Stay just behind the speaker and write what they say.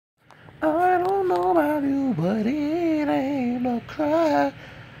know about you, but it ain't no cry.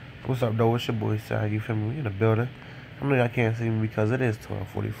 What's up, though? It's your boy, Si. You feel me? We in the building. I know y'all can't see me because it is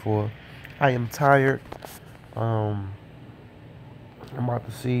 12:44. I am tired. I'm about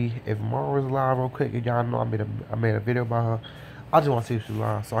to see if Mara's live real quick. And y'all know I made a video about her. I just want to see if she's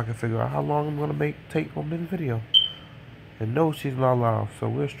live so I can figure out how long I'm gonna take on this video. And no, she's not live, so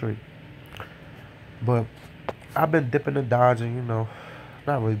we're straight. But I've been dipping and dodging, you know.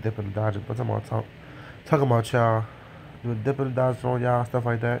 Not really dipping and dodging, but talking about y'all. Doing dipping and dodging on y'all, stuff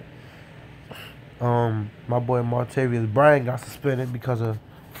like that. My boy Martavius Bryan got suspended because of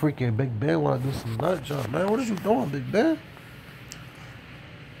freaking Big Ben want to do some nut job. Man, what is you doing, Big Ben?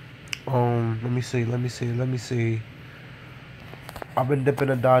 Let me see. I've been dipping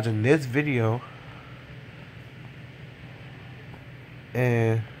and dodging this video.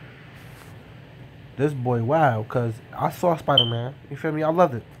 And this boy wild, cause I saw Spider-Man. You feel me? I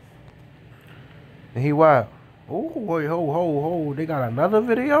loved it. And he wild. Oh, boy, ho. They got another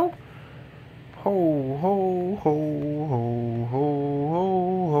video? Ho.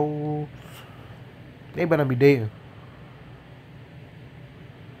 They better be dating.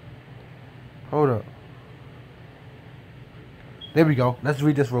 Hold up. There we go. Let's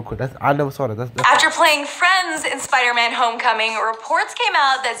read this real quick. I never saw that. After playing friends in Spider-Man Homecoming, reports came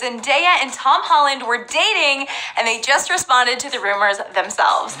out that Zendaya and Tom Holland were dating, and they just responded to the rumors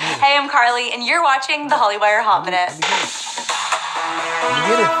themselves. Hey, I'm Carly, and you're watching the Hollywire Hot Minute. Let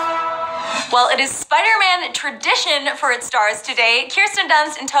me get it. Well, it is Spider-Man tradition for its stars today. Kirsten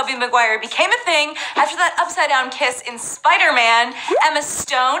Dunst and Tobey Maguire became a thing after that upside-down kiss in Spider-Man. Emma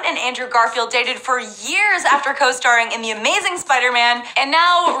Stone and Andrew Garfield dated for years after co-starring in The Amazing Spider-Man. And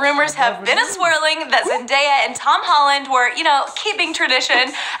now rumors have been a-swirling that Zendaya and Tom Holland were, you know, keeping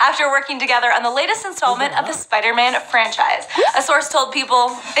tradition after working together on the latest installment of the Spider-Man franchise. A source told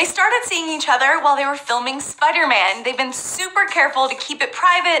People they started seeing each other while they were filming Spider-Man. They've been super careful to keep it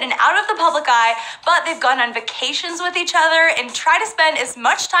private and out of the public eye, but they've gone on vacations with each other and try to spend as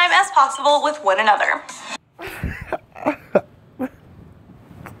much time as possible with one another.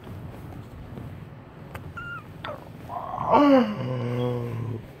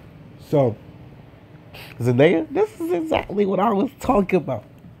 So, Zendaya, this is exactly what I was talking about.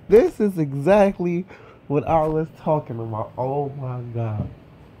 Oh my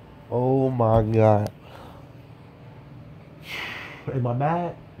God. Am I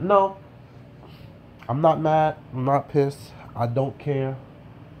mad? No. I'm not mad. I'm not pissed. I don't care.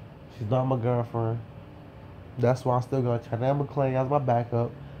 She's not my girlfriend. That's why I still got Chanel McClain as my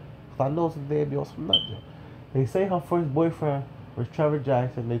backup. Cause I know Zendaya be on some nut job. They say her first boyfriend was Trevor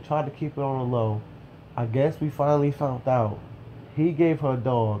Jackson. They tried to keep it on the low. I guess we finally found out. He gave her a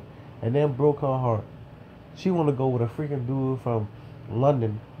dog and then broke her heart. She wanna go with a freaking dude from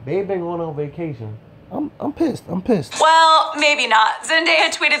London. They been going on vacation. I'm pissed. Well, maybe not. Zendaya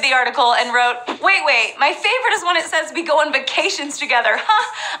tweeted the article and wrote, wait, my favorite is when it says we go on vacations together.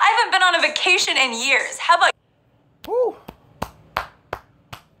 Huh? I haven't been on a vacation in years. How about Woo.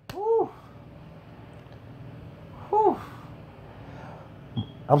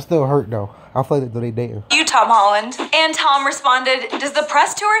 I'm still hurt though. I feel like they dating. you, Tom Holland? And Tom responded, does the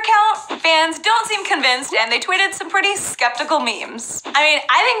press tour count? Fans don't seem convinced, and they tweeted some pretty skeptical memes. I mean,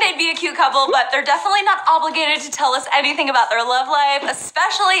 I think they'd be a cute couple, but they're definitely not obligated to tell us anything about their love life,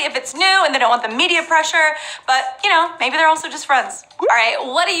 especially if it's new and they don't want the media pressure. But, you know, maybe they're also just friends. All right,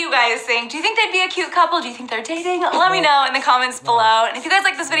 what do you guys think? Do you think they'd be a cute couple? Do you think they're dating? Let me know in the comments below. And if you guys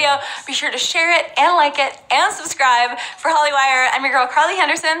like this video, be sure to share it and like it and subscribe. For Hollywire, I'm your girl, Carly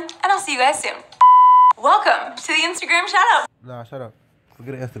Henderson, and I'll see you guys soon. Welcome to the Instagram shoutout. Nah, shut up.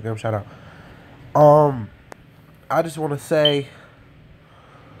 Forget the Instagram shout out. I just want to say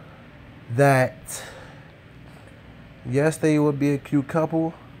that yes, they would be a cute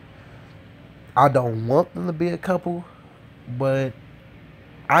couple. I don't want them to be a couple, but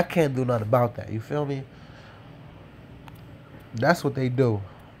I can't do nothing about that. You feel me? That's what they do.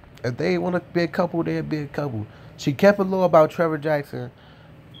 If they want to be a couple, they'd be a couple. She kept it low about Trevor Jackson.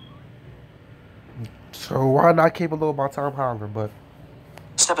 So why not keep a little about Tom Holland? But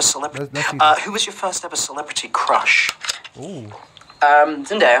First ever celebrity. Who was your first ever celebrity crush? ooh,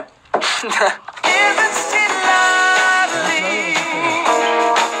 Zendaya.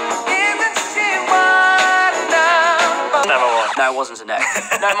 No, it wasn't Zendaya.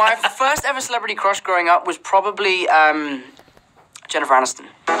 No, my first ever celebrity crush growing up was probably Jennifer Aniston.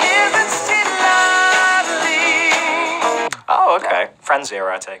 Oh, okay. Friends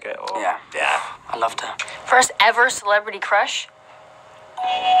era, I take it. Or... Yeah. I loved her. First ever celebrity crush?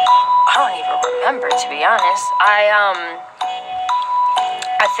 I don't even remember, to be honest.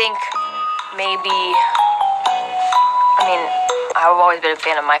 I think maybe. I mean, I've always been a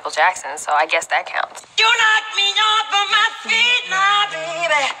fan of Michael Jackson, so I guess that counts. You knock me off of my feet, my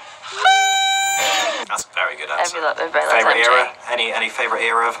baby. That's a very good answer. Everybody loves Favorite MJ. era? Any favorite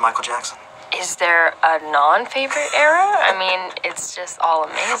era of Michael Jackson? Is there a non-favorite era? I mean, it's just all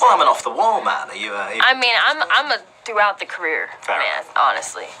amazing. Well, I'm an off-the-wall man. Are you? I mean, I'm a throughout the career Fair man, enough.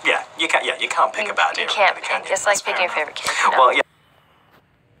 honestly. Yeah, you can't. Yeah, you can't pick a bad era. You can't really, can pick. you? It's like That's fair picking your enough. favorite kid. You know? Well, yeah.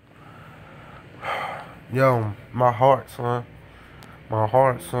 Yo, my heart, son. My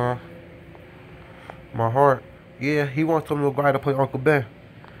heart. Yeah, he wants Tommy McGuire to play Uncle Ben.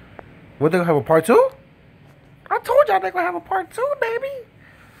 When they gonna have a part 2? I told y'all they gonna have a part 2, baby.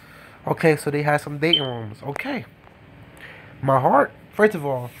 Okay, so they had some dating rooms. Okay. My heart. First of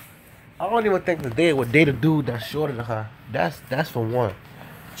all, I don't even think Zendaya would date a dude that's shorter than her. That's for one.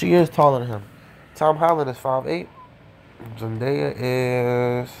 She is taller than him. Tom Holland is 5'8". Zendaya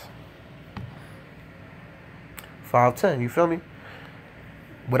is 5'10". You feel me?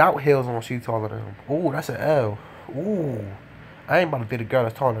 Without heels on, she's taller than him. Ooh, that's an L. Ooh, I ain't about to date a girl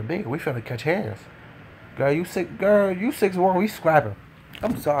that's taller than me. We finna catch hands. Girl, you 6'1". We scrapping.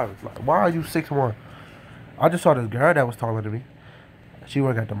 I'm sorry. Like, why are you 6'1"? I just saw this girl that was taller than me. She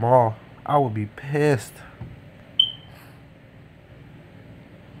work at the mall. I would be pissed.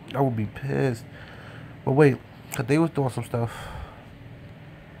 But wait, cause they was doing some stuff.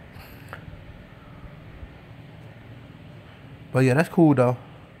 But yeah, that's cool though.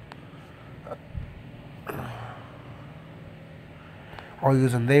 Oh,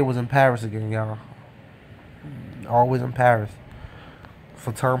 they was in Paris again, y'all. Always in Paris.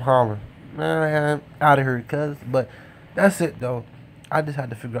 For Tom Holland. Man, out of here, cuz. But that's it though. I just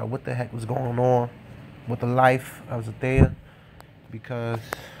had to figure out what the heck was going on with the life of Zendaya, because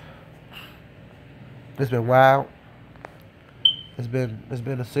it's been wild. It's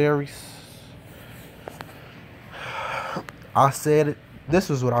been a series. I said it. This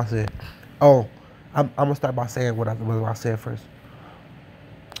is what I said. Oh, I'm gonna start by saying what I said first.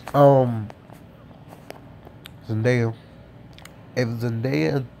 Zendaya. If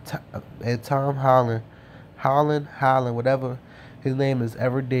Zendaya and Tom Holland, whatever his name is,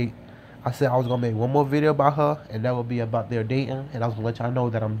 ever date, I said I was gonna make one more video about her, and that would be about their dating, and I was gonna let y'all know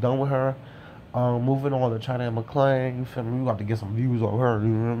that I'm done with her. Moving on to China McClain. You feel me? We got to get some views on her. You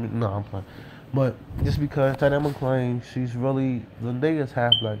know what I mean? No, I'm playing. But just because China McClain, she's really Zendaya's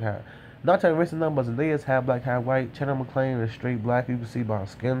half black, half. Not trying to racist number, but Zendaya's half black, half white. China McClain is straight black. You can see by her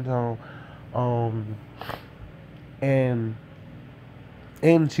skin tone.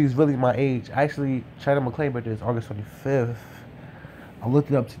 And she's really my age. Actually, China McClain birthday is August 25th. I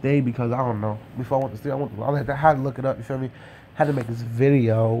looked it up today because I don't know. Before I went to sleep, I had to look it up. You feel me? Had to make this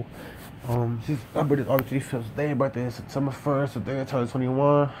video. Her birthday is August 25th. Their birthday is September 1st. So they turned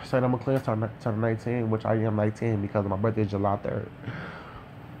 21. China McClain turned 19, which I am 19 because my birthday is July 3rd.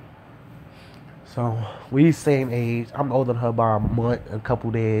 So we same age. I'm older than her by a month, a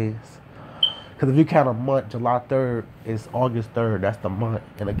couple days. Because if you count a month, July 3rd is August 3rd. That's the month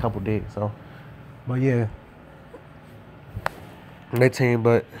in a couple days. So, but yeah. 18,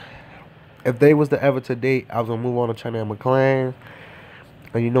 but if they was to ever to date, I was going to move on to China McClain.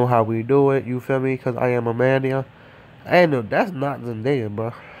 And you know how we do it. You feel me? Because I am a man here. And no, that's not Zendaya,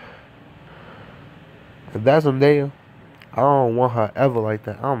 bro. If that's Zendaya, I don't want her ever like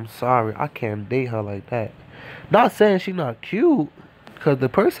that. I'm sorry. I can't date her like that. Not saying she not cute. Because the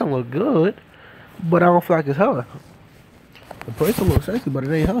person look good. But I don't feel like it's her. The person looks sexy, but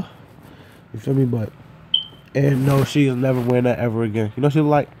it ain't her. You feel me? But and no, she'll never wear that ever again. You know, she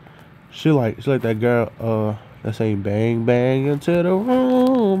like that girl that saying bang bang into the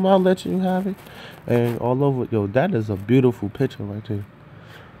room, I'll let you have it. And all over, yo, that is a beautiful picture right there.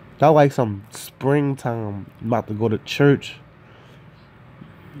 That like some springtime, about to go to church.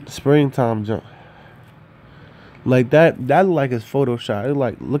 Springtime jump. Like that like is Photoshop. It's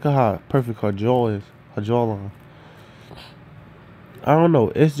like, look at how perfect her jaw is. Her jawline. I don't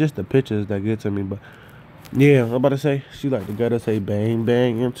know. It's just the pictures that get to me. But yeah, I'm about to say, she like the girl that say bang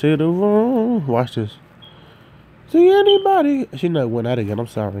bang into the room. Watch this. See anybody? She not went out again. I'm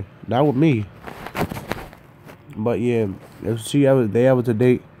sorry. Not with me. But yeah, if they ever to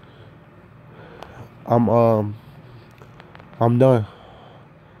date, I'm done.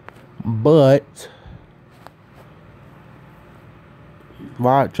 But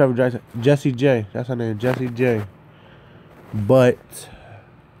why Trevor Jackson? Jessie J. That's her name, Jessie J. But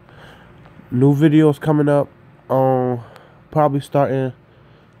new videos coming up. Probably starting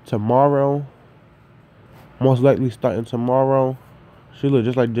tomorrow. Most likely starting tomorrow. She look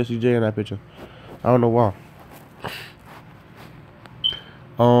just like Jessie J in that picture. I don't know why.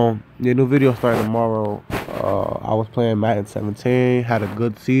 Yeah, new video starting tomorrow. I was playing Madden 17. Had a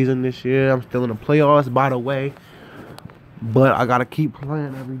good season this year. I'm still in the playoffs, by the way. But I gotta keep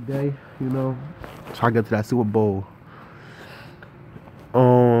playing every day, you know, so I get to that Super Bowl.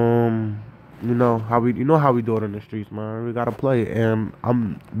 You know how we do it in the streets, man. We gotta play, and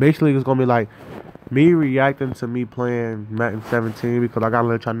I'm basically it's gonna be like me reacting to me playing Madden 17 because I gotta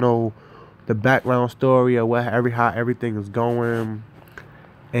let y'all know the background story of how everything is going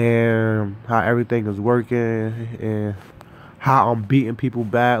and how everything is working and how I'm beating people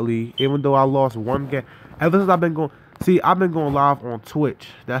badly. Even though I lost one game, ever since I've been going live on Twitch.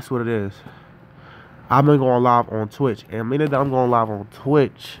 That's what it is. I've been going live on Twitch, and meaning that I'm going live on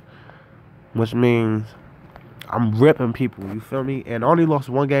Twitch, which means I'm ripping people. You feel me? And I only lost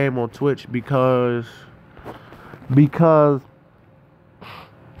one game on Twitch because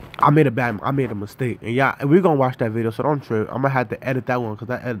I made a mistake. And yeah, we're gonna watch that video, so don't trip. I'm gonna have to edit that one because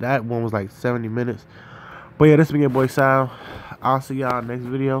that one was like 70 minutes. But yeah, this has been your boy Sal. I'll see y'all next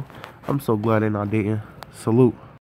video. I'm so glad they're not dating. Salute.